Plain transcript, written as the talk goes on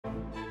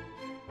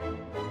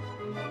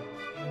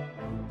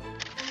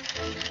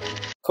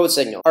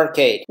Codesignal,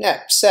 Arcade,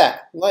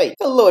 Knapsack, Light.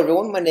 Hello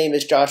everyone, my name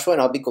is Joshua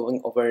and I'll be going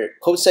over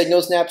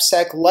Codesignal's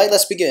Knapsack Light.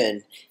 Let's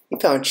begin. You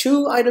found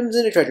 2 items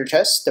in a treasure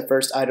chest. The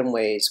first item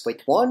weighs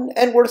weight 1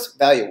 and worth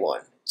value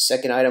 1.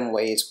 Second item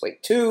weighs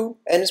weight 2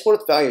 and is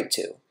worth value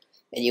 2.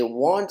 And you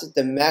want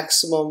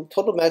the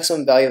total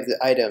maximum value of the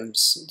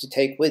items to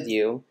take with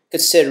you,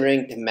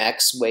 considering the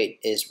max weight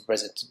is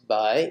represented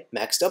by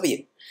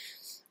maxW.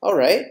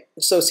 Alright,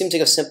 so it seems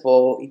like a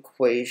simple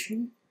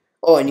equation.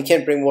 Oh, and you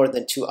can't bring more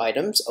than 2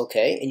 items,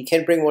 okay. And you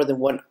can't bring more than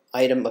 1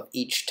 item of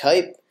each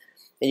type.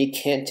 And you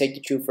can't take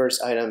the 2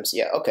 first items.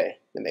 Yeah, okay,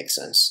 that makes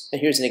sense. And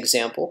here's an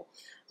example.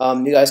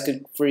 You guys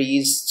could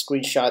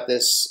screenshot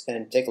this,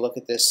 and take a look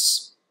at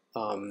this.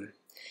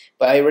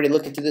 But I already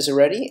looked into this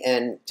already,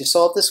 and to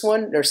solve this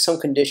one, there's some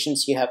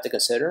conditions you have to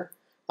consider.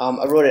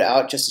 I wrote it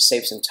out just to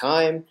save some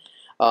time.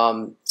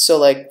 So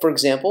like, for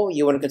example,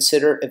 you want to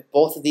consider if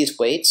both of these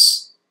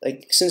weights,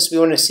 like since we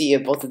want to see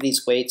if both of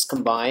these weights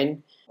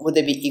combine, would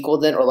they be equal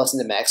then or less than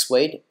the max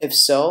weight? If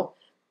so,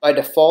 by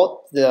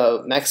default,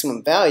 the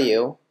maximum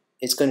value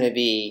is going to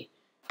be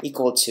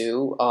equal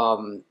to,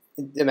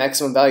 the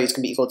maximum value is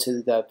going to be equal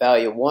to the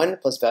value 1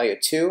 plus value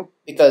 2,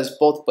 because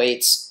both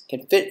weights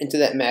can fit into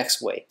that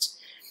max weight.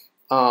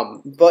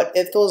 But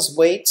if those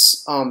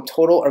weights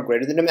total are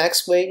greater than the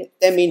max weight,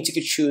 that means you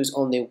could choose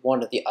only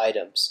one of the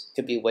items. It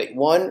could be weight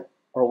 1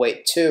 or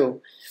weight 2.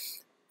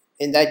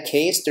 In that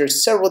case,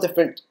 there's several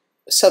different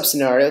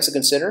sub-scenarios to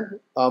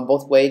consider.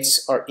 Both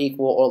weights are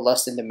equal or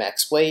less than the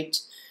max weight.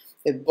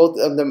 If both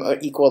of them are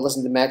equal or less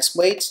than the max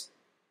weight,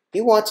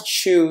 you want to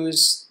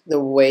choose the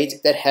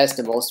weight that has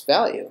the most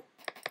value.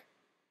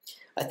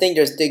 I think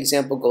the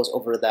example goes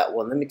over that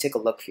one. Let me take a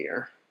look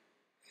here.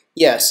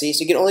 Yeah, see,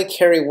 so you can only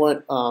carry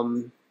one.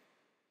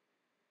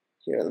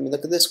 Here, let me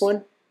look at this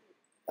one.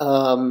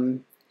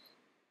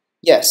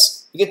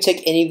 Yes, you can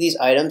take any of these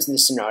items in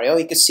this scenario.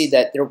 You can see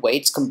that their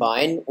weights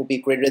combined will be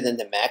greater than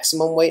the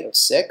maximum weight of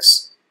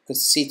 6.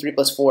 Because see, 3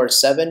 plus 4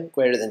 is 7,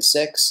 greater than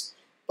 6.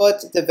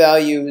 But the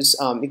values,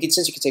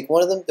 since you can take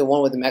one of them, the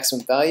one with the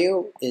maximum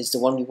value is the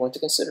one we want to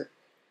consider.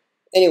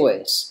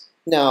 Anyways,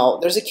 now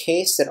there's a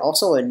case that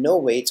also when no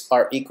weights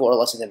are equal or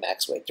less than the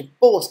max weight. They're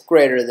both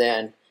greater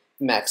than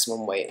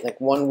maximum weight. Like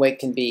one weight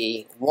can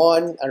be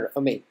 1,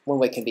 one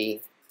weight can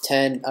be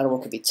 10, other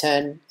one could be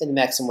 10, and the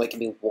maximum weight can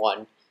be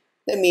 1.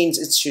 That means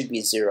it should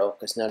be 0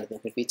 because none of them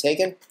could be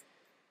taken.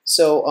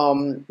 So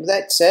with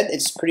that said,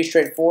 it's pretty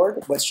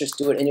straightforward. Let's just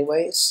do it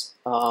anyways.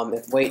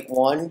 If weight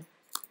 1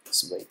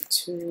 is weight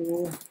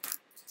 2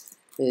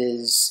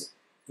 is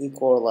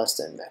equal or less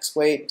than max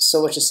weight. So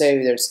let's just say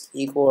there's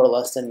equal or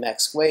less than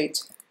max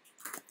weight.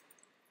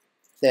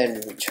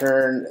 Then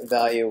return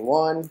value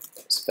 1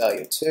 is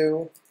value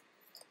 2.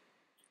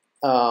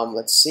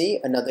 Let's see,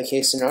 another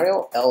case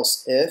scenario,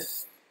 else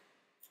if.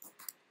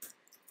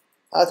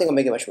 I think I'll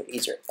make it much more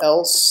easier.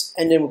 Else,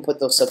 and then we'll put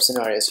those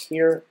sub-scenarios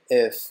here.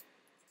 If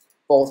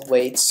both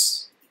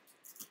weights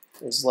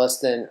is less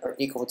than or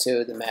equal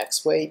to the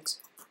max weight.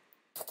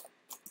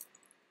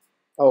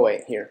 Oh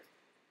wait, here.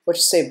 Let's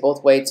just say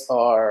both weights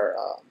are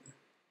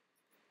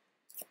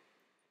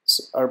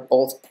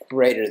both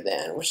greater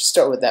than. Let's just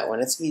start with that one.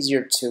 It's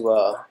easier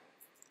to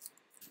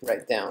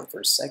write down for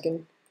a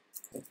second.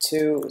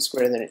 2 is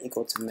greater than or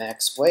equal to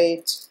max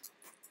weight.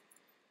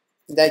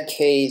 In that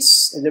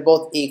case, if they're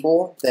both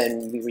equal,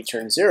 then we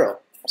return 0,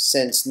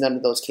 since none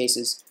of those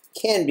cases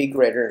can be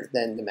greater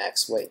than the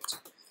max weight.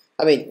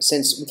 I mean,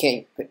 since we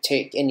can't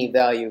take any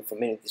value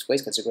from any of these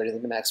weights because they're greater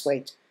than the max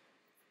weight.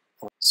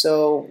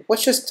 So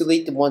let's just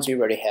delete the ones we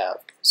already have.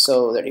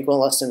 So they're equal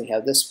and less than, we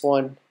have this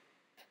one.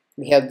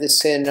 We have this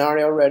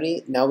scenario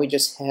already. Now we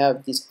just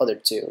have these other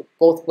 2.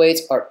 Both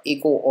weights are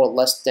equal or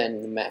less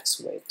than the max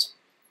weight.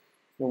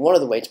 One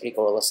of the weights are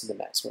equal or less than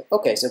the max weight.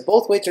 Okay, so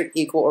both weights are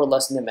equal or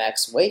less than the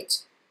max weight,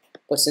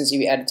 but since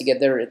you add it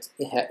together, it's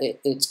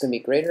going to be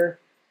greater.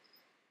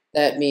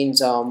 That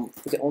means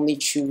we can only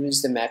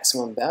choose the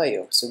maximum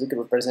value. So we could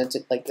represent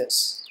it like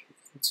this.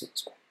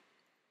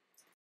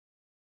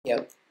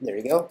 Yep, there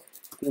you go.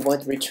 We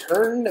want to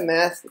return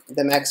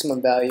the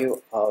maximum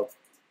value of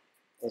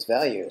those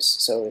values.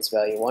 So it's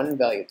value 1 and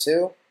value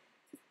 2.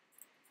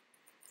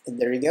 And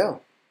there you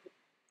go.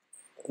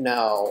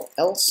 Now,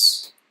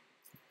 else.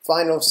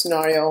 Final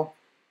scenario,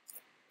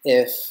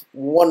 if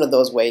one of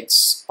those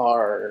weights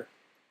are,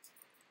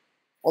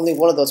 only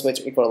one of those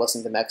weights are equal or less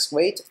than the max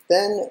weight,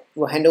 then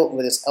we'll handle it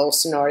with this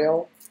else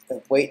scenario.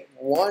 If weight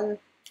 1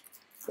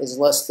 is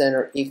less than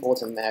or equal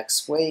to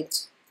max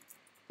weight,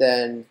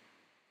 then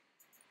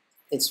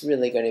it's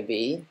really going to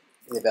be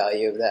the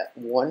value of that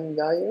 1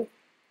 value.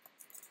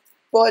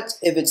 But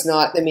if it's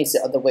not, that means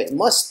the other weight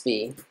must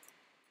be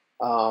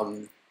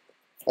less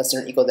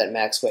than or equal to that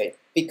max weight,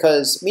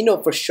 because we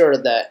know for sure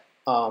that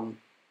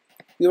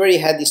we already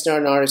had these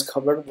scenarios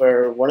covered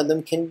where one of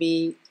them can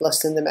be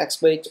less than the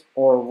max weight,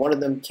 or one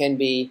of them can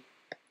be,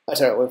 if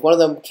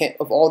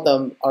all of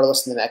them are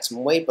less than the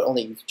maximum weight, but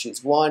only you can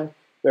choose one.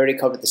 We already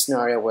covered the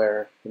scenario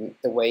where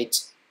the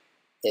weight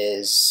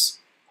is,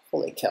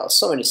 holy cow,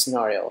 so many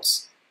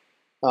scenarios,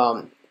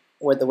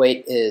 where the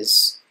weight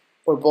is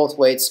where both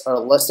weights are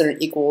less than or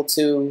equal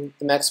to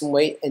the maximum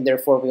weight, and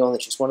therefore we only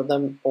choose one of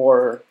them,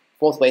 or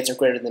both weights are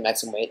greater than the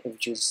maximum weight and we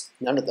choose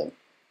none of them.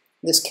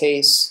 In this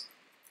case,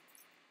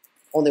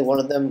 only one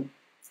of them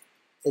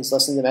is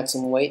less than the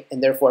maximum weight,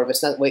 and therefore if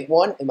it's not weight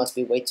 1, it must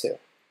be weight 2.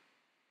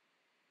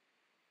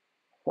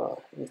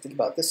 Let me think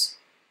about this.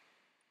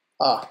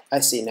 I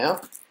see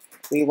now.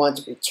 We want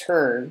to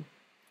return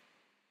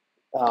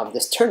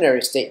this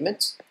ternary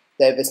statement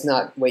that if it's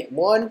not weight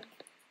 1,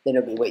 then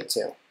it'll be weight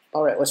 2.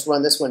 Alright, let's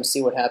run this one and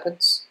see what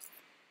happens.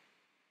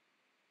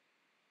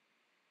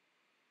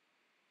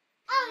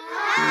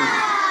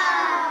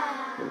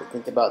 Let me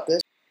think about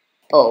this.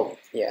 Oh,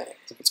 yeah,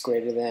 if it's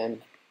greater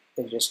than,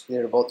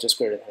 they're both just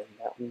greater than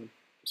that one.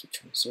 Let's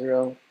return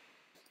 0.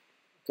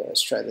 Okay,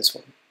 let's try this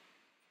one.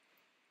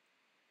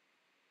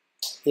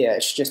 Yeah,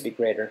 it should just be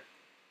greater.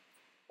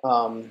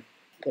 There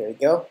we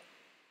go.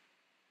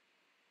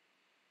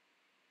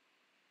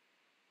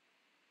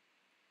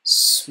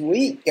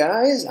 Sweet,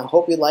 guys. I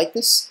hope you like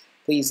this.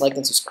 Please like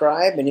and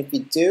subscribe, and if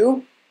you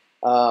do,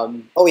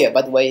 oh yeah,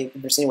 by the way, if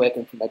there's any way I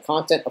can improve my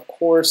content, of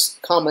course,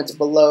 comment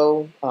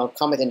below,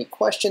 comment any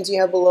questions you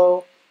have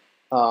below,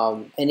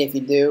 and if you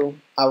do,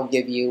 I will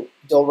give you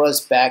Dora's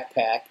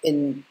backpack,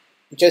 in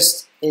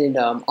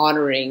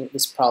honoring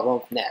this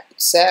problem of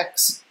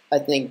knapsacks. I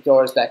think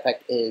Dora's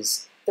backpack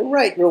is the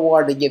right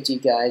reward to give to you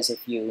guys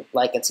if you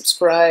like and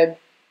subscribe.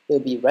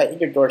 It'll be right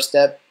at your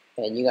doorstep,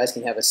 and you guys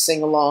can have a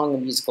sing-along, a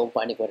musical,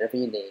 finding whatever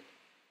you need.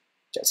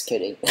 Just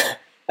kidding.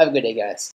 Have a good day, guys.